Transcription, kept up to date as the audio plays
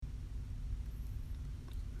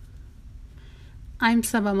I'm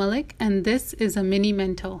Saba Malik, and this is a mini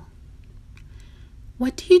mental.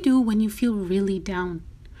 What do you do when you feel really down?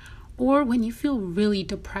 Or when you feel really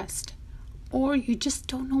depressed? Or you just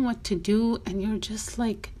don't know what to do and you're just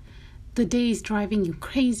like, the day is driving you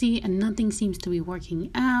crazy and nothing seems to be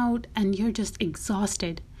working out and you're just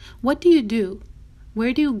exhausted. What do you do?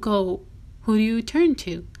 Where do you go? Who do you turn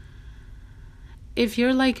to? If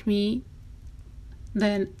you're like me,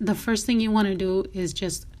 then the first thing you want to do is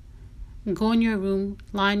just go in your room,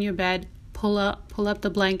 lie in your bed, pull up the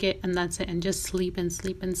blanket, and that's it, and just sleep and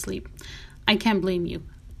sleep and sleep. I can't blame you.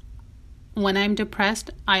 When I'm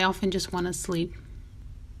depressed, I often just want to sleep.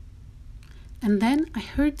 And then I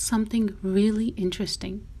heard something really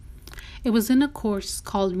interesting. It was in a course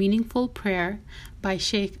called Meaningful Prayer by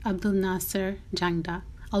Sheikh Abdul Nasser Jangda.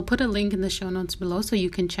 I'll put a link in the show notes below so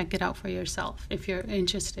you can check it out for yourself if you're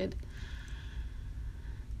interested.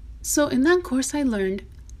 So in that course I learned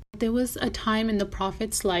there was a time in the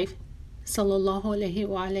Prophet's life, sallallahu alaihi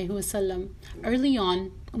wasallam, early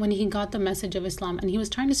on when he got the message of Islam and he was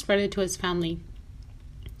trying to spread it to his family.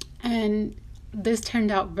 And this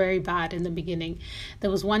turned out very bad in the beginning.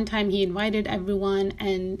 There was one time he invited everyone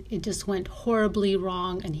and it just went horribly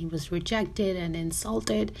wrong and he was rejected and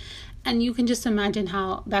insulted. And you can just imagine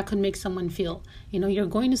how that could make someone feel. You know, you're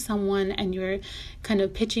going to someone and you're kind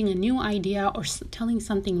of pitching a new idea or telling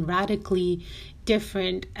something radically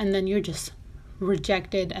different, and then you're just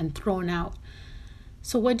rejected and thrown out.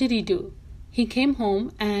 So what did he do? He came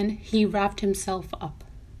home and he wrapped himself up.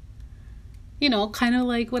 You know, kind of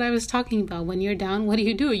like what I was talking about. When you're down, what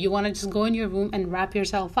do? You want to just go in your room and wrap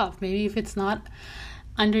yourself up. Maybe if it's not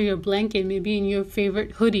under your blanket, maybe in your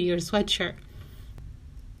favorite hoodie or sweatshirt.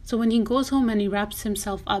 So when he goes home and he wraps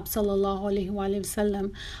himself up, sallallahu alaihi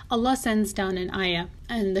wasallam, Allah sends down an ayah.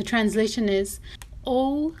 And the translation is,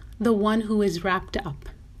 "Oh, the one who is wrapped up."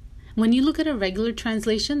 When you look at a regular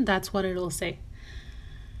translation, that's what it'll say.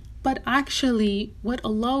 But actually, what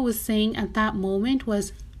Allah was saying at that moment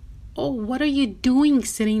was, "Oh, what are you doing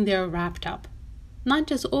sitting there wrapped up?" Not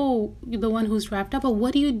just, "Oh, you're the one who's wrapped up," but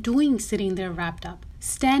what are you doing sitting there wrapped up?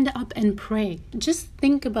 Stand up and pray. Just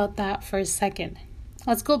think about that for a second.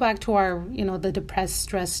 Let's go back to our, the depressed,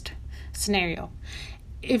 stressed scenario.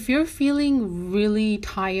 If you're feeling really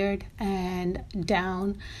tired and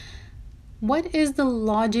down, what is the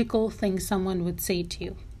logical thing someone would say to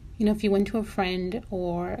you? If you went to a friend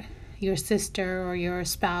or your sister or your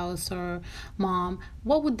spouse or mom,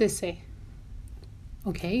 what would they say?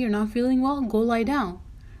 Okay, you're not feeling well, go lie down,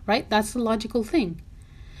 right? That's the logical thing.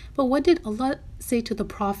 But what did Allah say to the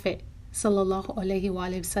Prophet, sallallahu alaihi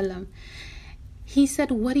wasallam? He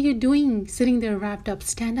said, "What are you doing sitting there wrapped up?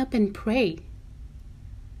 Stand up and pray."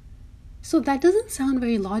 So that doesn't sound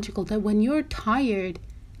very logical, that when you're tired,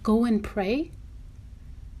 go and pray.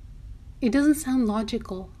 It doesn't sound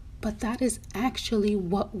logical, but that is actually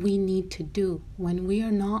what we need to do. When we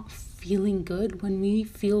are not feeling good, when we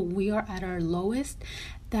feel we are at our lowest,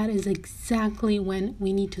 that is exactly when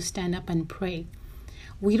we need to stand up and pray.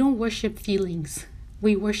 We don't worship feelings.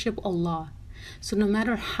 We worship Allah. So no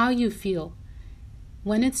matter how you feel,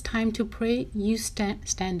 when it's time to pray, you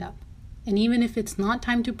stand up. And even if it's not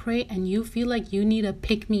time to pray and you feel like you need a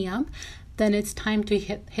pick-me-up, then it's time to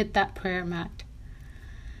hit that prayer mat.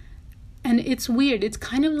 And it's weird. It's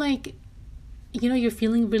kind of like, you're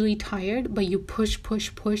feeling really tired, but you push,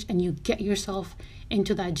 and you get yourself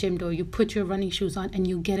into that gym door. You put your running shoes on and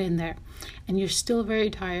you get in there. And you're still very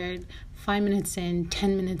tired. 5 minutes in,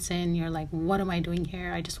 10 minutes in, you're like, what am I doing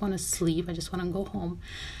here? I just want to sleep. I just want to go home.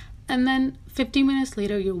 And then 50 minutes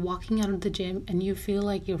later, you're walking out of the gym and you feel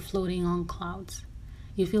like you're floating on clouds.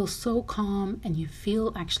 You feel so calm and you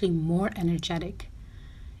feel actually more energetic.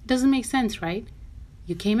 It doesn't make sense, right?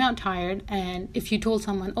 You came out tired, and if you told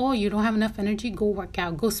someone, "Oh, you don't have enough energy, go work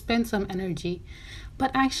out, go spend some energy."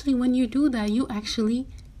 But actually, when you do that, you actually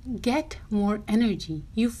get more energy.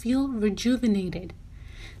 You feel rejuvenated.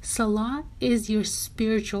 Salah is your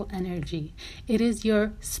spiritual energy. It is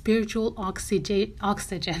your spiritual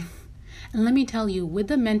oxygen. And let me tell you, with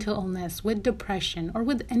the mental illness, with depression, or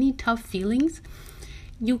with any tough feelings,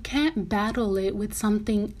 you can't battle it with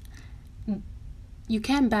something. You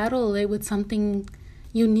can't battle it with something.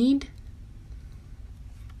 You need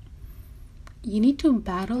to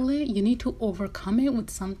battle it. You need to overcome it with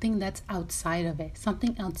something that's outside of it,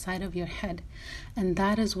 something outside of your head. And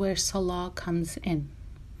that is where Salah comes in.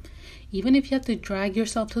 Even if you have to drag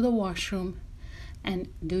yourself to the washroom and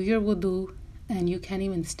do your wudu, and you can't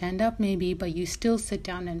even stand up maybe, but you still sit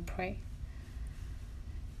down and pray.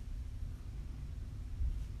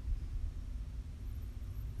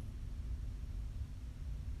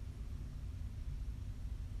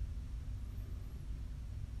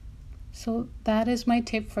 So that is my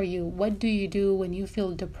tip for you. What do you do when you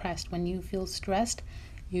feel depressed, when you feel stressed?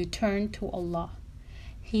 You turn to Allah.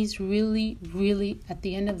 He's really, really, at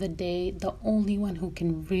the end of the day, the only one who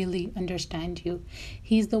can really understand you.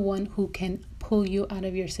 He's the one who can pull you out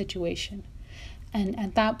of your situation. And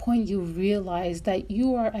at that point, you realize that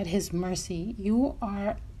you are at His mercy. You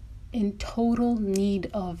are in total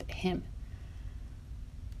need of Him.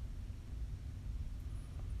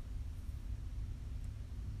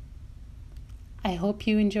 I hope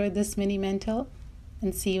you enjoyed this mini mental,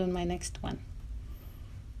 and see you in my next one.